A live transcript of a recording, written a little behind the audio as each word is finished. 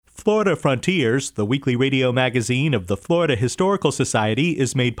Florida Frontiers, the weekly radio magazine of the Florida Historical Society,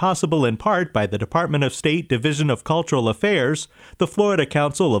 is made possible in part by the Department of State Division of Cultural Affairs, the Florida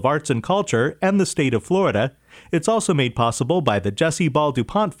Council of Arts and Culture, and the state of Florida. It's also made possible by the Jessie Ball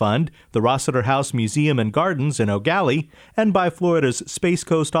DuPont Fund, the Rossiter House Museum and Gardens in Eau Gallie, and by Florida's Space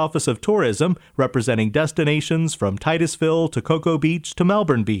Coast Office of Tourism, representing destinations from Titusville to Cocoa Beach to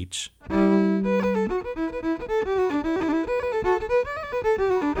Melbourne Beach.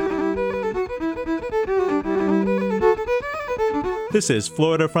 This is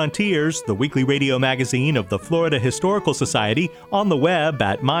Florida Frontiers, the weekly radio magazine of the Florida Historical Society, on the web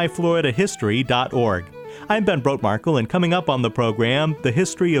at myfloridahistory.org. I'm Ben Brotmarkle, and coming up on the program, the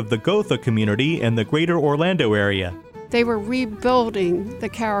history of the Gotha community in the greater Orlando area. They were rebuilding the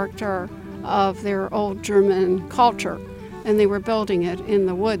character of their old German culture, and they were building it in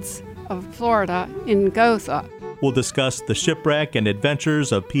the woods of Florida in Gotha. We'll discuss the shipwreck and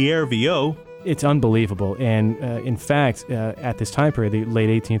adventures of Pierre Viaud. It's unbelievable, and in fact, at this time period, the late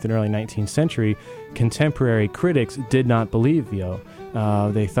 18th and early 19th century, contemporary critics did not believe Viaud.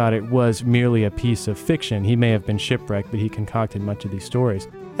 They thought it was merely a piece of fiction. He may have been shipwrecked, but he concocted much of these stories.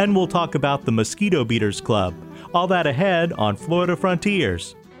 And we'll talk about the Mosquito Beaters Club. All that ahead on Florida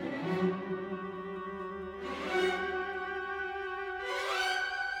Frontiers.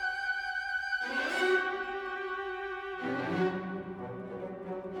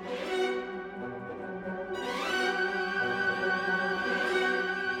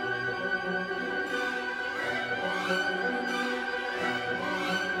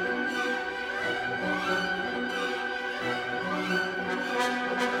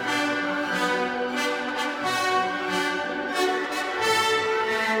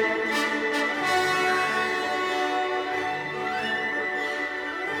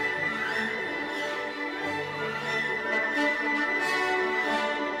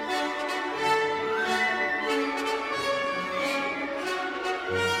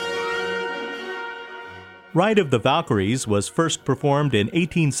 Ride of the Valkyries was first performed in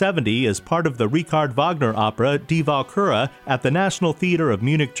 1870 as part of the Richard Wagner opera Die Walküre at the National Theater of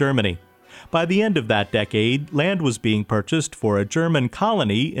Munich, Germany. By the end of that decade, land was being purchased for a German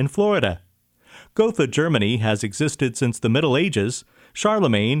colony in Florida. Gotha, Germany has existed since the Middle Ages.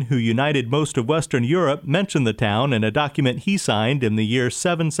 Charlemagne, who united most of Western Europe, mentioned the town in a document he signed in the year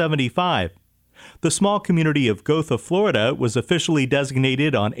 775. The small community of Gotha, Florida, was officially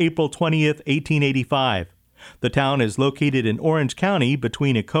designated on April 20th, 1885. The town is located in Orange County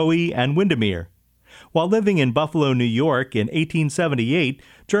between Ocoee and Windermere. While living in Buffalo, New York in 1878,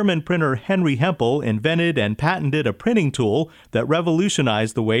 German printer Henry Hempel invented and patented a printing tool that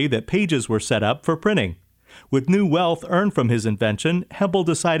revolutionized the way that pages were set up for printing. With new wealth earned from his invention, Hempel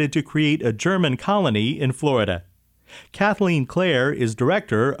decided to create a German colony in Florida. Kathleen Clare is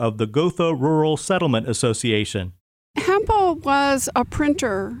director of the Gotha Rural Settlement Association. Hempel was a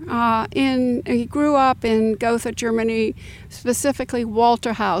printer. He grew up in Gotha, Germany, specifically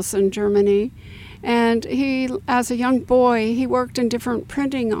Walterhausen, Germany. And he, as a young boy, he worked in different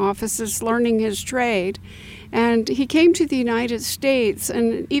printing offices, learning his trade. And he came to the United States,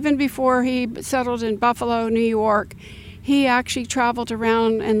 and even before he settled in Buffalo, New York, he actually traveled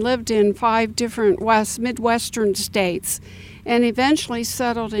around and lived in 5 different Midwestern states, and eventually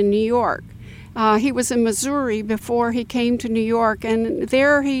settled in New York. He was in Missouri before he came to New York, and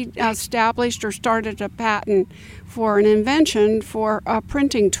there he established or started a patent for an invention for a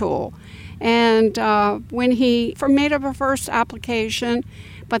printing tool. And when he made up a first application,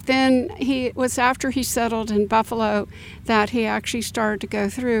 but then it was after he settled in Buffalo that he actually started to go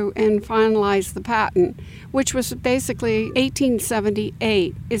through and finalize the patent, which was basically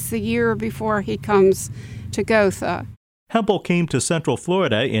 1878 is the year before he comes to Gotha. Hempel came to Central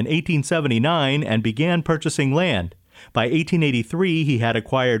Florida in 1879 and began purchasing land. By 1883, he had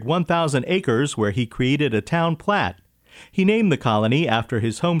acquired 1,000 acres where he created a town plat. He named the colony after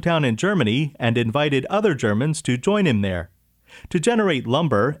his hometown in Germany and invited other Germans to join him there. To generate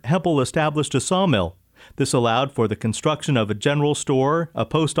lumber, Hempel established a sawmill. This allowed for the construction of a general store, a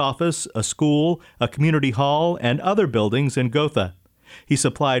post office, a school, a community hall, and other buildings in Gotha. He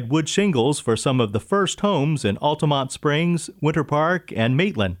supplied wood shingles for some of the first homes in Altamont Springs, Winter Park, and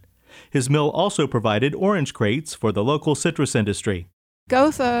Maitland. His mill also provided orange crates for the local citrus industry.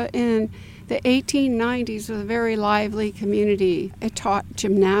 Gotha in the 1890s was a very lively community. It taught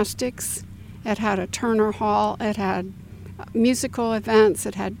gymnastics. It had a Turner Hall. It had musical events.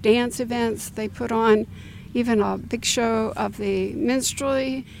 It had dance events. They put on even a big show of the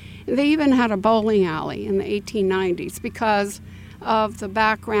minstrelsy. They even had a bowling alley in the 1890s because of the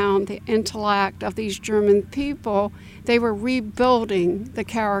background, the intellect of these German people, they were rebuilding the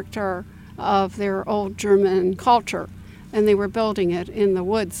character of their old German culture, and they were building it in the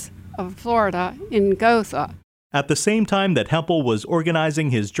woods of Florida in Gotha. At the same time that Hempel was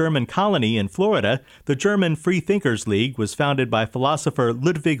organizing his German colony in Florida, the German Freethinkers League was founded by philosopher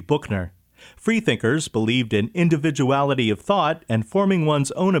Ludwig Buchner. Freethinkers believed in individuality of thought and forming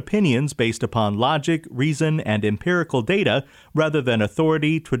one's own opinions based upon logic, reason, and empirical data rather than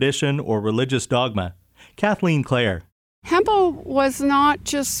authority, tradition, or religious dogma. Kathleen Clare. Hempel was not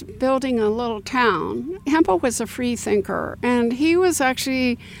just building a little town. Hempel was a free thinker, and he was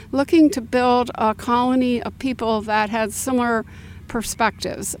actually looking to build a colony of people that had similar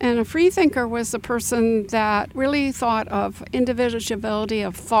perspectives. And a free thinker was a person that really thought of individuality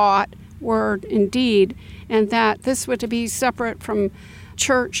of thought, word, and deed, and that this would be separate from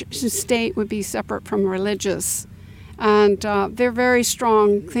church, state would be separate from religious. And they're very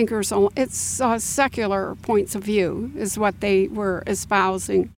strong thinkers. It's secular points of view is what they were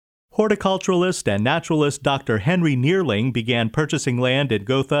espousing. Horticulturalist and naturalist Dr. Henry Neerling began purchasing land in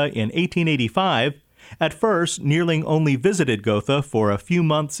Gotha in 1885. At first, Neerling only visited Gotha for a few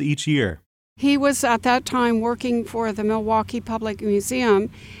months each year. He was at that time working for the Milwaukee Public Museum,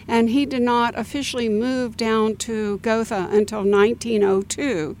 and he did not officially move down to Gotha until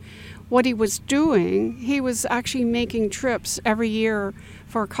 1902. What he was doing, he was actually making trips every year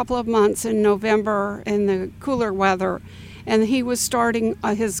for a couple of months in November in the cooler weather, and he was starting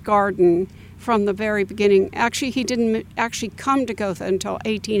his garden from the very beginning. Actually, he didn't actually come to Gotha until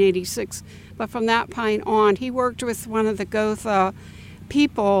 1886, but from that point on, he worked with one of the Gotha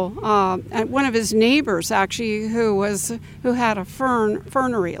people, and one of his neighbors actually, who had a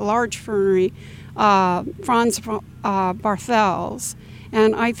fernery, a large fernery, Franz Barthels.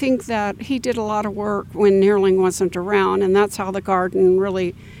 And I think that he did a lot of work when Neerling wasn't around, and that's how the garden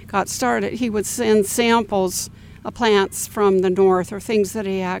really got started. He would send samples of plants from the north or things that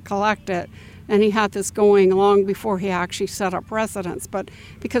he had collected, and he had this going long before he actually set up residence. But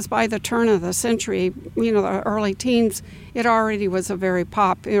because by the turn of the century, the early teens, it already was a very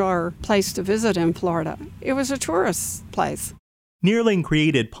popular place to visit in Florida. It was a tourist place. Neerling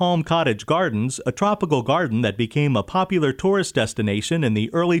created Palm Cottage Gardens, a tropical garden that became a popular tourist destination in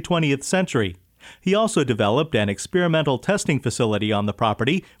the early 20th century. He also developed an experimental testing facility on the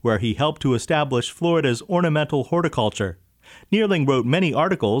property where he helped to establish Florida's ornamental horticulture. Neerling wrote many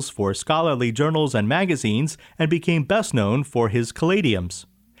articles for scholarly journals and magazines and became best known for his caladiums.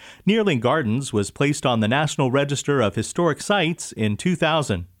 Neerling Gardens was placed on the National Register of Historic Sites in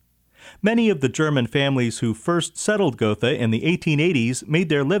 2000. Many of the German families who first settled Gotha in the 1880s made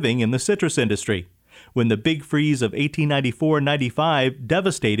their living in the citrus industry. When the big freeze of 1894-95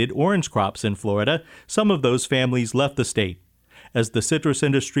 devastated orange crops in Florida, some of those families left the state. As the citrus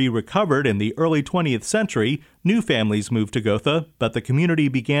industry recovered in the early 20th century, new families moved to Gotha, but the community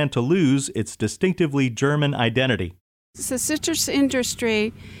began to lose its distinctively German identity. The citrus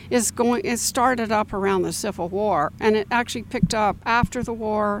industry is started up around the Civil War, and it actually picked up after the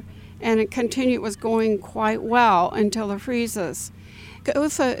war, and it was going quite well until the freezes.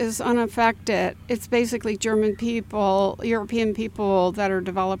 Gotha is unaffected. It's basically German people, European people that are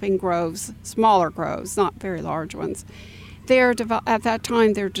developing groves, smaller groves, not very large ones. At that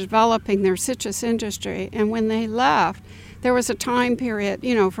time, they're developing their citrus industry, and when they left, there was a time period,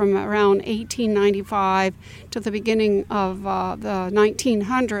 from around 1895 to the beginning of the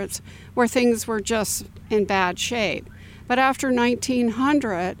 1900s, where things were just in bad shape. But after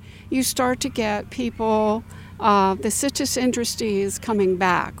 1900, you start to get people, the citrus industry is coming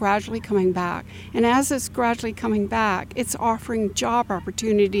back, gradually coming back. And as it's gradually coming back, it's offering job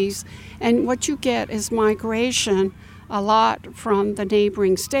opportunities. And what you get is migration a lot from the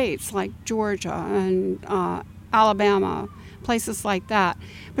neighboring states like Georgia and Alabama, places like that.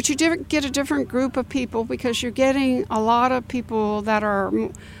 But you get a different group of people because you're getting a lot of people that are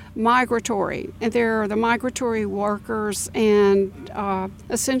migratory. And they're the migratory workers and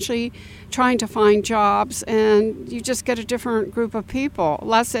essentially trying to find jobs. And you just get a different group of people,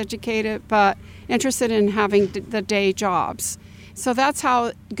 less educated but interested in having the day jobs. So that's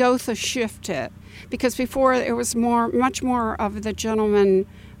how Gotha shifted. Because before it was much more of the gentleman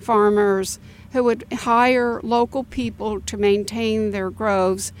farmers who would hire local people to maintain their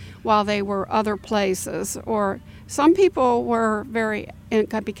groves while they were other places. Or some people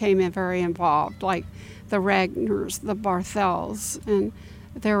became very involved, like the Regners, the Barthels, and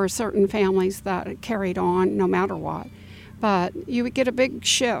there were certain families that carried on no matter what. But you would get a big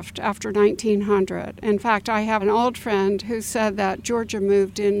shift after 1900. In fact, I have an old friend who said that Georgia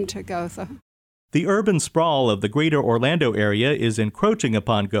moved into Gotha. The urban sprawl of the greater Orlando area is encroaching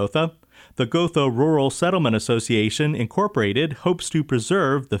upon Gotha. The Gotha Rural Settlement Association, Incorporated, hopes to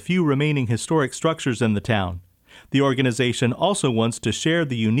preserve the few remaining historic structures in the town. The organization also wants to share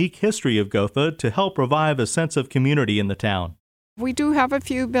the unique history of Gotha to help revive a sense of community in the town. We do have a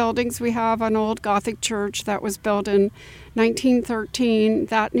few buildings. We have an old Gothic church that was built in 1913.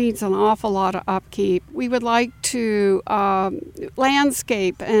 That needs an awful lot of upkeep. We would like to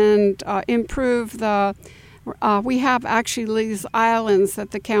landscape and improve the... we have actually these islands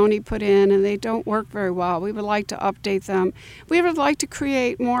that the county put in, and they don't work very well. We would like to update them. We would like to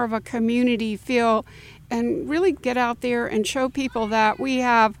create more of a community feel and really get out there and show people that we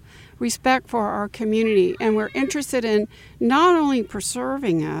have respect for our community, and we're interested in not only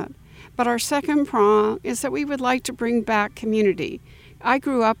preserving it, but our second prong is that we would like to bring back community. I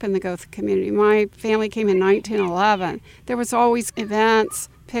grew up in the Gotha community. My family came in 1911. There was always events,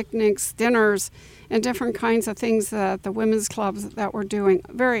 picnics, dinners, and different kinds of things that the women's clubs that were doing.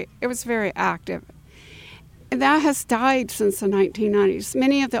 It was very active. And that has died since the 1990s.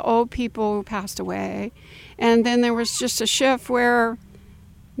 Many of the old people passed away, and then there was just a shift where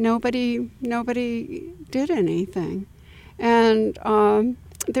nobody did anything. And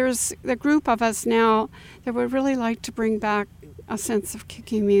there's a group of us now that would really like to bring back a sense of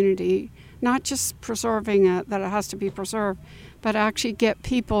community, not just preserving it, that it has to be preserved, but actually get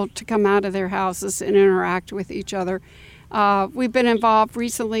people to come out of their houses and interact with each other. We've been involved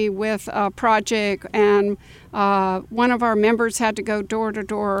recently with a project, and one of our members had to go door to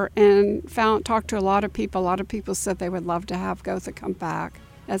door and talk to a lot of people. A lot of people said they would love to have Gotha come back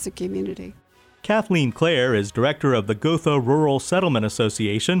as a community. Kathleen Clare is director of the Gotha Rural Settlement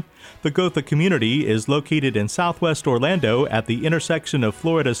Association. The Gotha community is located in southwest Orlando at the intersection of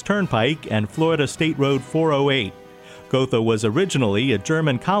Florida's Turnpike and Florida State Road 408. Gotha was originally a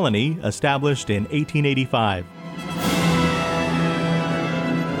German colony established in 1885.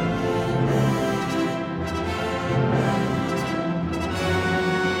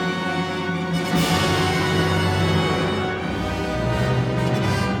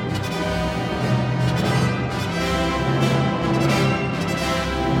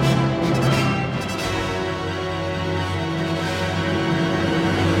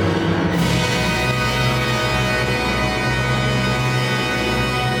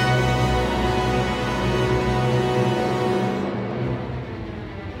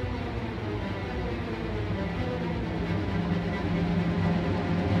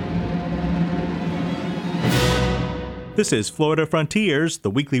 This is Florida Frontiers,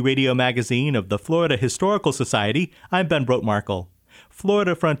 the weekly radio magazine of the Florida Historical Society. I'm Ben Brotmarkle.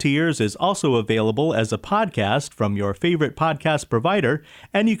 Florida Frontiers is also available as a podcast from your favorite podcast provider,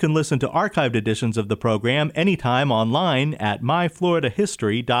 and you can listen to archived editions of the program anytime online at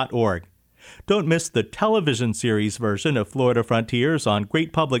myfloridahistory.org. Don't miss the television series version of Florida Frontiers on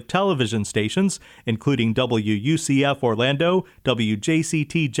great public television stations, including WUCF Orlando,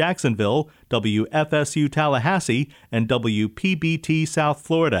 WJCT Jacksonville, WFSU Tallahassee, and WPBT South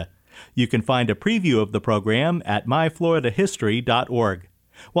Florida. You can find a preview of the program at myfloridahistory.org.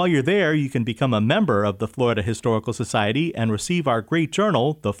 While you're there, you can become a member of the Florida Historical Society and receive our great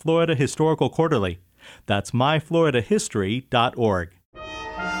journal, the Florida Historical Quarterly. That's myfloridahistory.org.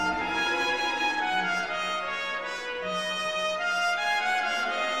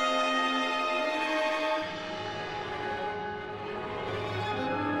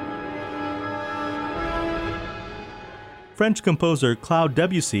 French composer Claude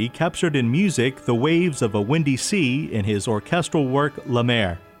Debussy captured in music the waves of a windy sea in his orchestral work La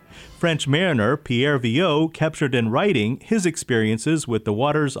Mer. French mariner Pierre Viot captured in writing his experiences with the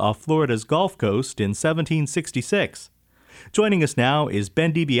waters off Florida's Gulf Coast in 1766. Joining us now is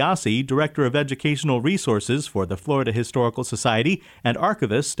Ben DiBiase, Director of Educational Resources for the Florida Historical Society and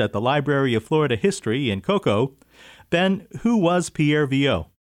archivist at the Library of Florida History in Cocoa. Ben, who was Pierre Viot?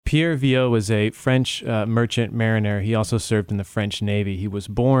 Pierre Viot was a French merchant mariner. He also served in the French Navy. He was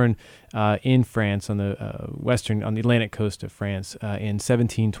born in France on the on the Atlantic coast of France in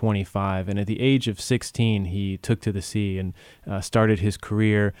 1725. And at the age of 16, he took to the sea and started his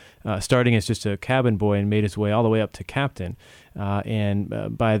career, starting as just a cabin boy and made his way all the way up to captain.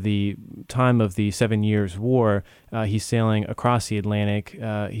 And by the time of the 7 Years' War, he's sailing across the Atlantic.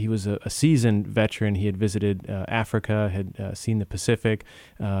 He was a seasoned veteran. He had visited Africa, had seen the Pacific,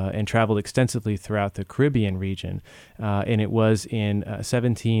 and traveled extensively throughout the Caribbean region. And it was in the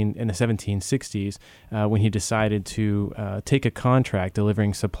 1760s when he decided to take a contract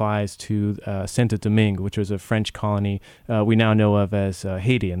delivering supplies to Santo Domingue, which was a French colony we now know of as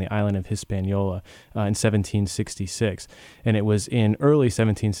Haiti and the island of Hispaniola, in 1766. And it was in early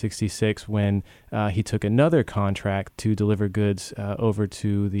 1766 when he took another contract to deliver goods over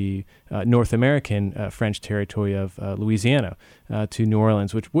to the North American French territory of Louisiana, to New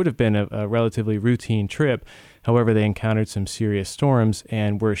Orleans, which would have been a relatively routine trip. However, they encountered some serious storms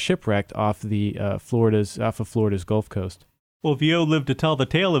and were shipwrecked off of Florida's Gulf Coast. Well, Viaud lived to tell the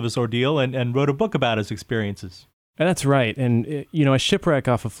tale of his ordeal and wrote a book about his experiences. And that's right. And, a shipwreck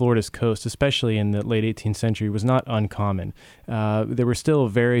off of Florida's coast, especially in the late 18th century, was not uncommon. There were still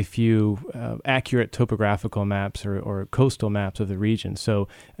very few accurate topographical maps or coastal maps of the region. So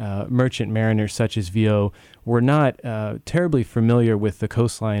merchant mariners such as Viaud were not terribly familiar with the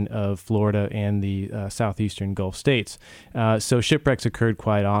coastline of Florida and the southeastern Gulf states. So shipwrecks occurred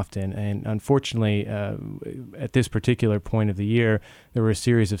quite often. And unfortunately, at this particular point of the year, there were a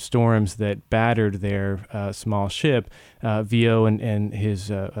series of storms that battered their small ship. Viaud and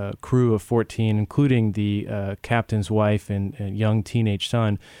his crew of 14, including the captain's wife and young teenage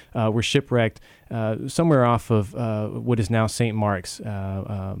son, were shipwrecked somewhere off of what is now St. Mark's.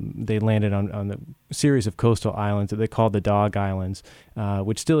 They landed on a series of coastal islands that they called the Dog Islands,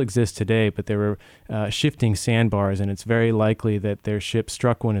 which still exist today, but there were shifting sandbars, and it's very likely that their ship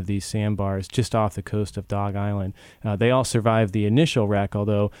struck one of these sandbars just off the coast of Dog Island. They all survived the initial wreck,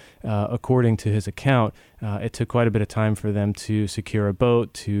 although, according to his account, it took quite a bit of time for them to secure a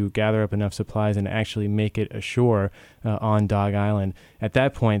boat, to gather up enough supplies, and actually make it ashore on Dog Island. At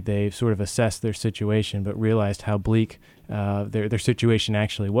that point, they sort of assessed their situation, but realized how bleak their situation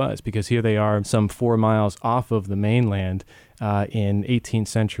actually was, because here they are some 4 miles off of the mainland in 18th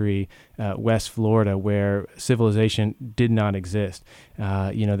century West Florida, where civilization did not exist.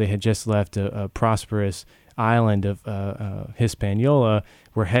 They had just left a prosperous island of Hispaniola,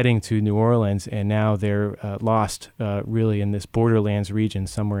 were heading to New Orleans, and now they're lost really in this borderlands region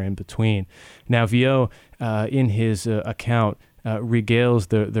somewhere in between. Now, Viaud, in his account, regales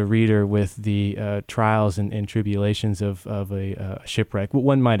the reader with the trials and tribulations of a shipwreck. What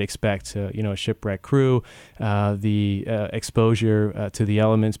one might expect, a shipwreck crew, the exposure to the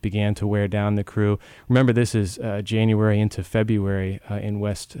elements began to wear down the crew. Remember, this is January into February in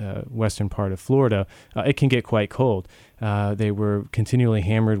western part of Florida. It can get quite cold. They were continually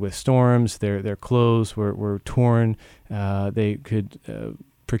hammered with storms. Their clothes were torn. They could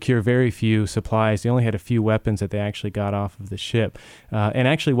procure very few supplies. They only had a few weapons that they actually got off of the ship. And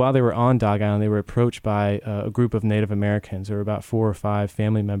actually, while they were on Dog Island, they were approached by a group of Native Americans. There were about 4 or 5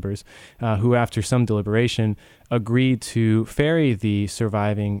 family members who, after some deliberation, agreed to ferry the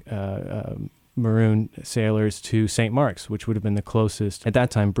surviving maroon sailors to St. Mark's, which would have been the closest, at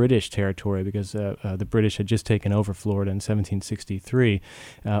that time, British territory, because the British had just taken over Florida in 1763.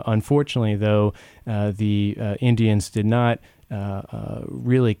 Unfortunately, though, the Indians did not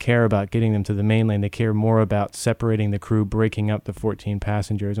really care about getting them to the mainland. They care more about separating the crew, breaking up the 14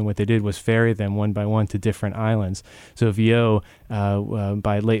 passengers, and what they did was ferry them one by one to different islands. So Viaud,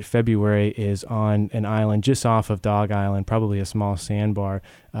 by late February, is on an island just off of Dog Island, probably a small sandbar,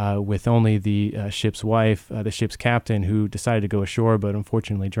 with only the ship's wife, the ship's captain, who decided to go ashore but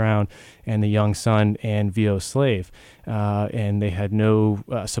unfortunately drowned, and the young son and Viaud's slave. And they had no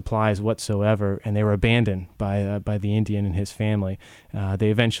supplies whatsoever, and they were abandoned by the Indian and his family.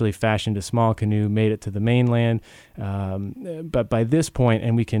 They eventually fashioned a small canoe, made it to the mainland, but by this point,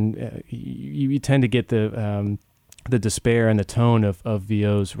 and we can, you tend to get the despair and the tone of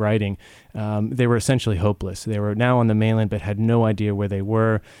Viaud's writing. They were essentially hopeless. They were now on the mainland but had no idea where they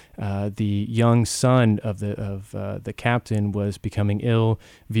were. The young son of the captain was becoming ill.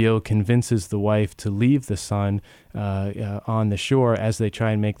 Viaud convinces the wife to leave the son on the shore as they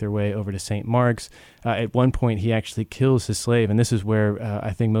try and make their way over to St. Mark's. At one point, he actually kills his slave, and this is where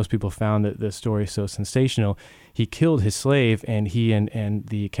I think most people found that the story so sensational. He killed his slave, and he and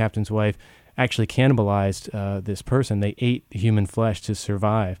the captain's wife actually cannibalized this person. They ate human flesh to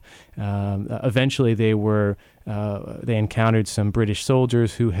survive. Eventually, they encountered some British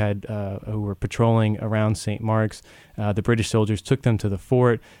soldiers who were patrolling around St. Mark's. The British soldiers took them to the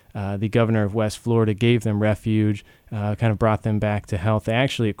fort, The governor of West Florida gave them refuge, kind of brought them back to health. They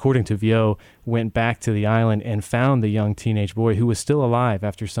actually, according to Viau, went back to the island and found the young teenage boy who was still alive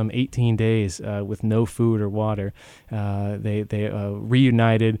after some 18 days with no food or water. They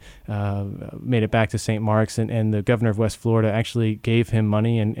reunited, made it back to St. Mark's, and the governor of West Florida actually gave him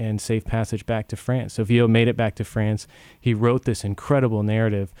money and safe passage back to France. So Viau made it back to France. He wrote this incredible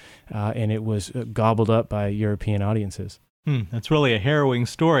narrative, and it was gobbled up by European audiences. That's really a harrowing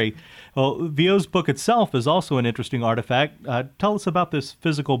story. Well, Viau's book itself is also an interesting artifact. Tell us about this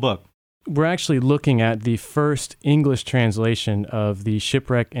physical book. We're actually looking at the first English translation of the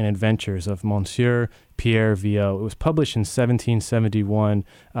Shipwreck and Adventures of Monsieur Pierre Viau. It was published in 1771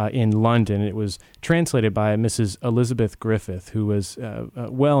 in London. It was translated by Mrs. Elizabeth Griffith, who was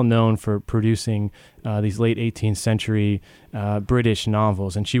well known for producing these late 18th century British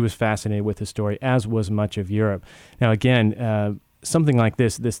novels, and she was fascinated with the story, as was much of Europe. Now, again, something like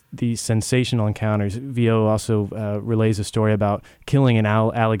these sensational encounters. Viau also relays a story about killing an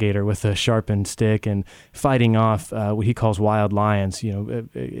alligator with a sharpened stick and fighting off what he calls wild lions. You know,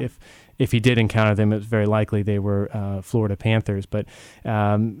 if he did encounter them, it's very likely they were Florida panthers. But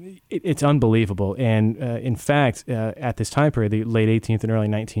it's unbelievable. And in fact, at this time period, the late 18th and early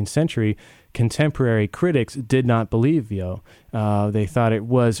 19th century, contemporary critics did not believe Viau. They thought it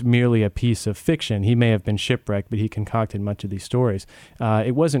was merely a piece of fiction. He may have been shipwrecked, but he concocted much of these stories.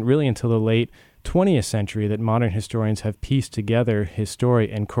 It wasn't really until the late 20th century that modern historians have pieced together his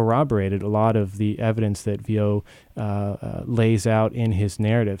story and corroborated a lot of the evidence that Viau lays out in his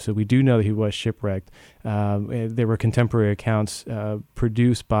narrative. So we do know that he was shipwrecked. There were contemporary accounts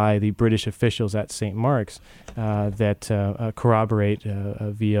produced by the British officials at St. Mark's that corroborate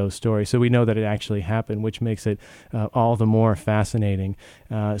Viau's story. So we know that it actually happened, which makes it all the more fascinating.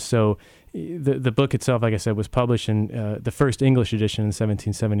 The book itself, like I said, was published in the first English edition in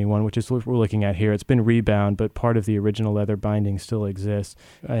 1771, which is what we're looking at here. It's been rebound, but part of the original leather binding still exists.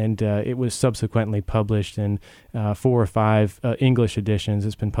 And it was subsequently published in 4 or 5 English editions.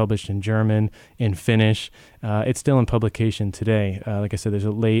 It's been published in German, in Finnish. It's still in publication today. Like I said, there's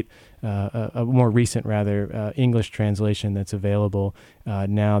a more recent English translation that's available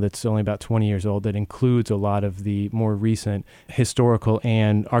now that's only about 20 years old that includes a lot of the more recent historical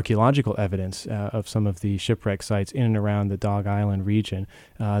and archaeological evidence of some of the shipwreck sites in and around the Dog Island region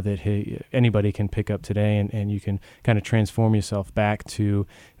that anybody can pick up today, and you can kind of transform yourself back to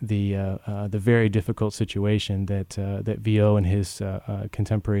the very difficult situation that Viau and his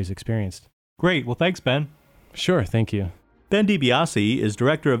contemporaries experienced. Great. Well, thanks, Ben. Sure. Thank you. Ben DiBiase is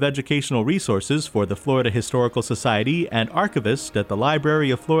Director of Educational Resources for the Florida Historical Society and archivist at the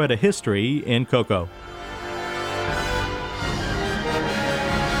Library of Florida History in Cocoa.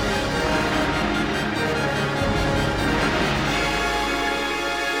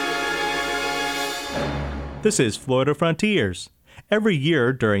 This is Florida Frontiers. Every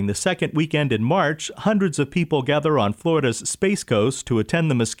year during the second weekend in March, hundreds of people gather on Florida's Space Coast to attend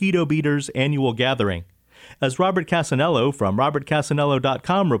the Mosquito Beaters annual gathering. As Robert Casanello from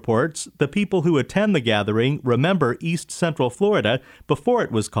robertcasanello.com reports, the people who attend the gathering remember East Central Florida before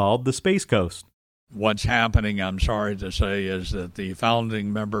it was called the Space Coast. What's happening, I'm sorry to say, is that the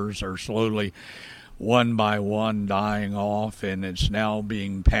founding members are slowly, one by one, dying off, and it's now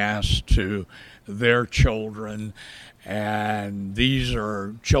being passed to their children. And these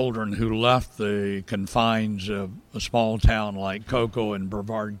are children who left the confines of a small town like Cocoa in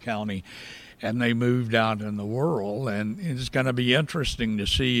Brevard County, and they moved out in the world. And it's going to be interesting to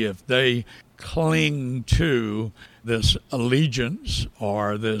see if they cling to this allegiance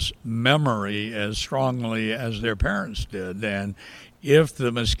or this memory as strongly as their parents did. And if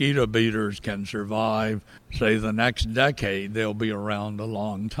the Mosquito Beaters can survive, say, the next decade, they'll be around a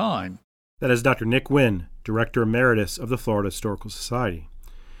long time. That is Dr. Nick Wynn, Director Emeritus of the Florida Historical Society.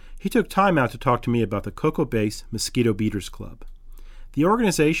 He took time out to talk to me about the Cocoa Base Mosquito Beaters Club. The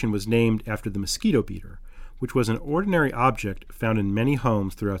organization was named after the mosquito beater, which was an ordinary object found in many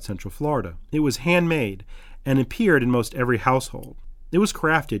homes throughout Central Florida. It was handmade and appeared in most every household. It was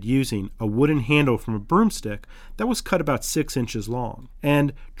crafted using a wooden handle from a broomstick that was cut about 6 inches long,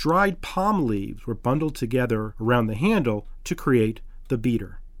 and dried palm leaves were bundled together around the handle to create the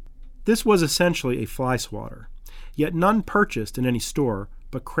beater. This was essentially a fly swatter, yet none purchased in any store,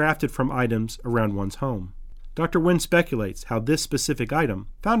 but crafted from items around one's home. Dr. Wynn speculates how this specific item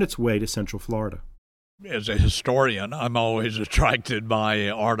found its way to Central Florida. As a historian, I'm always attracted by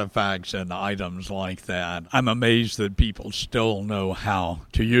artifacts and items like that. I'm amazed that people still know how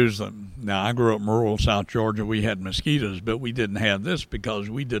to use them. Now, I grew up in rural South Georgia. We had mosquitoes, but we didn't have this because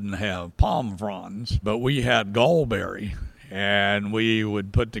we didn't have palm fronds, but we had gallberry. and we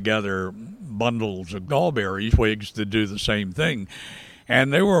would put together bundles of gallberry twigs to do the same thing.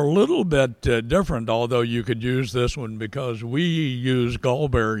 And they were a little bit different, although you could use this one because we use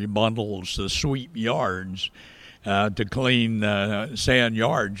gallberry bundles to sweep yards, to clean sand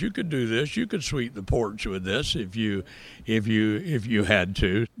yards. You could do this. You could sweep the porch with this if you had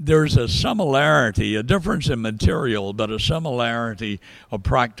to. There's a similarity, a difference in material, but a similarity of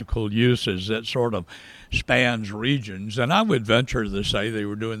practical uses that sort of spans regions. And I would venture to say they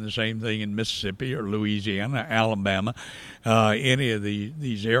were doing the same thing in Mississippi or Louisiana, Alabama, any of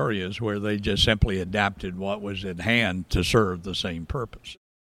these areas where they just simply adapted what was at hand to serve the same purpose.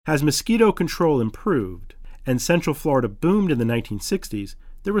 As mosquito control improved and Central Florida boomed in the 1960s,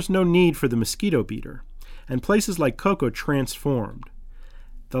 there was no need for the mosquito beater, and places like Cocoa transformed.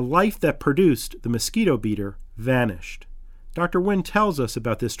 The life that produced the mosquito beater vanished. Dr. Wynn tells us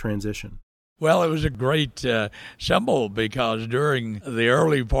about this transition. Well, it was a great symbol because during the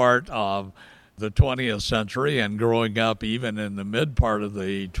early part of the 20th century and growing up even in the mid part of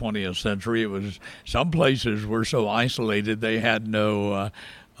the 20th century, it was some places were so isolated they had no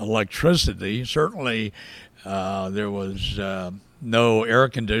electricity. Certainly there was no air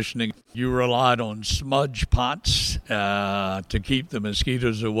conditioning. You relied on smudge pots to keep the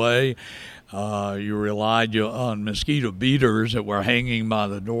mosquitoes away. You relied on mosquito beaters that were hanging by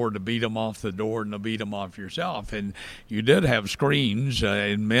the door to beat them off the door and to beat them off yourself. And you did have screens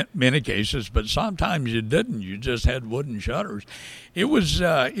in many cases, but sometimes you didn't. You just had wooden shutters. It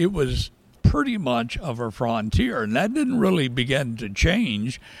was pretty much of a frontier, and that didn't really begin to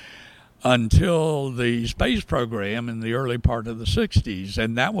change until the space program in the early part of the 60s.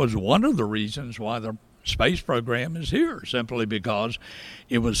 And that was one of the reasons why the space program is here, simply because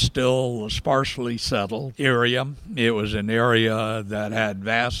it was still a sparsely settled area. It was an area that had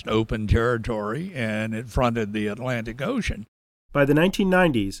vast open territory, and it fronted the Atlantic Ocean. By the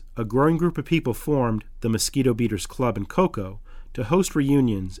 1990s, a growing group of people formed the Mosquito Beaters Club in Cocoa to host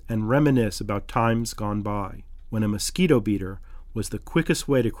reunions and reminisce about times gone by, when a mosquito beater was the quickest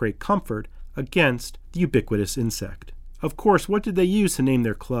way to create comfort against the ubiquitous insect. Of course, what did they use to name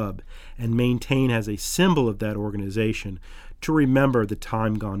their club and maintain as a symbol of that organization to remember the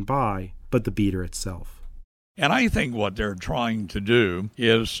time gone by, but the beater itself? And I think what they're trying to do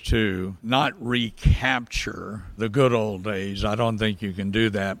is to not recapture the good old days. I don't think you can do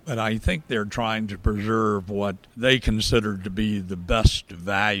that, but I think they're trying to preserve what they consider to be the best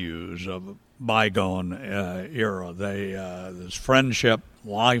values of bygone era. This friendship,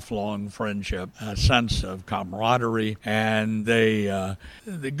 lifelong friendship, a sense of camaraderie, and they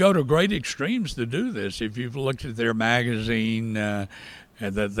go to great extremes to do this. If you've looked at their magazine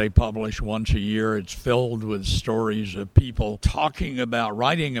that they publish once a year, it's filled with stories of people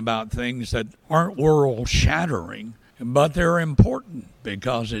writing about things that aren't world-shattering, but they're important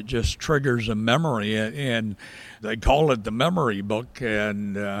because it just triggers a memory, and they call it the memory book,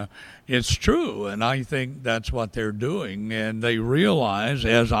 and it's true, and I think that's what they're doing. And they realize,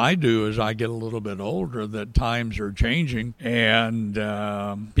 as I do as I get a little bit older, that times are changing, and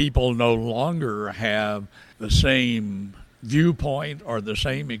people no longer have the same viewpoint or the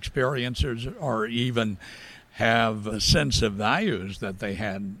same experiences or even have a sense of values that they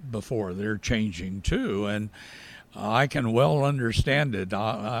had before. They're changing too, and I can well understand it.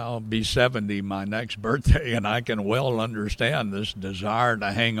 I'll be 70 my next birthday, and I can well understand this desire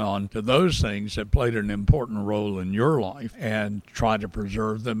to hang on to those things that played an important role in your life and try to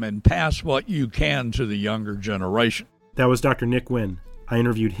preserve them and pass what you can to the younger generation. That was Dr. Nick Wynn. I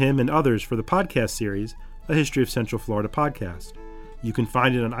interviewed him and others for the podcast series, A History of Central Florida podcast. You can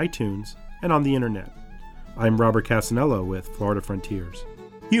find it on iTunes and on the internet. I'm Robert Casanello with Florida Frontiers.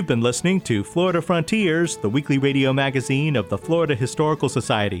 You've been listening to Florida Frontiers, the weekly radio magazine of the Florida Historical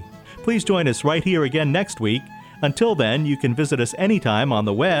Society. Please join us right here again next week. Until then, you can visit us anytime on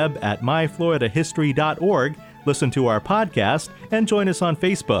the web at myfloridahistory.org, listen to our podcast, and join us on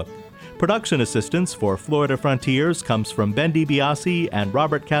Facebook. Production assistance for Florida Frontiers comes from Ben DiBiase and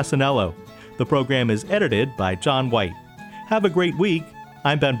Robert Casanello. The program is edited by John White. Have a great week.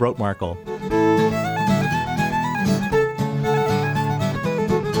 I'm Ben Brotmarkle.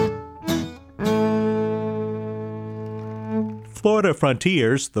 Florida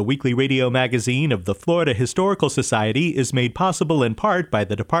Frontiers, the weekly radio magazine of the Florida Historical Society, is made possible in part by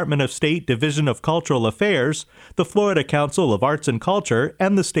the Department of State Division of Cultural Affairs, the Florida Council of Arts and Culture,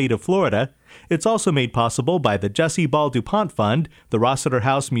 and the state of Florida. It's also made possible by the Jesse Ball DuPont Fund, the Rossiter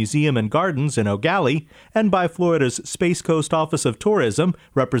House Museum and Gardens in O'Galley, and by Florida's Space Coast Office of Tourism,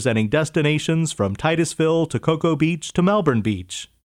 representing destinations from Titusville to Cocoa Beach to Melbourne Beach.